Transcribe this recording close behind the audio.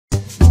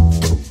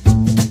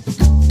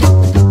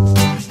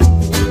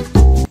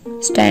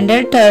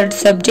Standard 3rd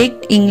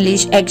Subject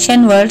English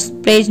Action Words,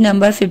 page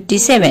number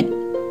 57.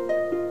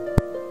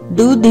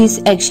 Do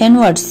these action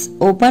words: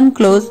 open,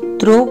 close,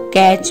 throw,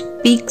 catch,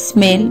 pick,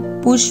 smell,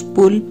 push,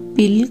 pull,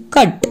 peel,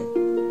 cut.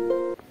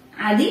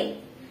 Adi,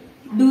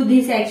 do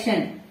this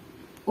action: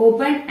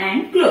 open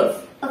and close.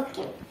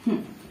 Okay.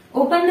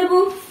 Open the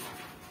book.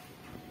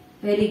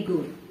 Very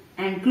good.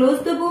 And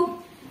close the book.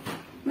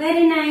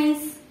 Very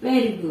nice.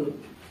 Very good.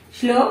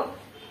 Shlo,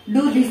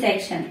 do this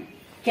action: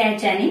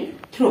 catch and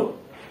throw.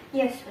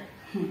 Yes, sir.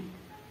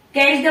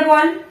 Catch the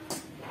ball.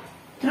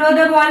 Throw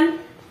the ball.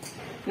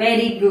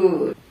 Very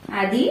good.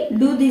 Adi,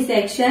 do this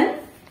action: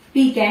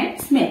 pick and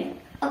smell.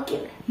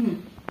 Okay.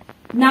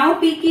 Now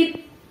pick it.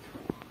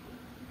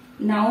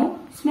 Now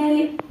smell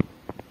it.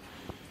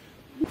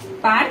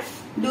 Parth,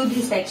 do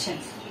these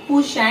actions: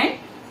 push and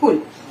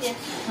pull.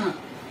 Yes.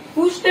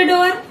 Push the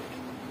door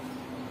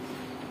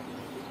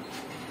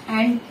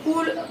and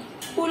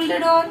pull the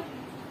door.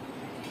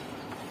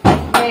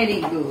 Very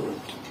good.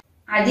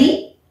 Adi,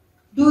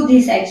 do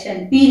this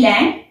action: peel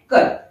and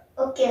cut.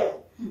 Okay.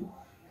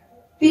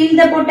 Peel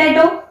the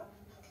potato.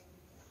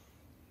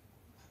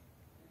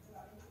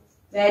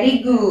 Very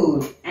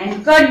good.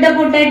 And cut the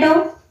potato.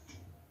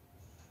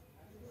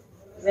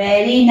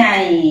 Very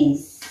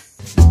nice.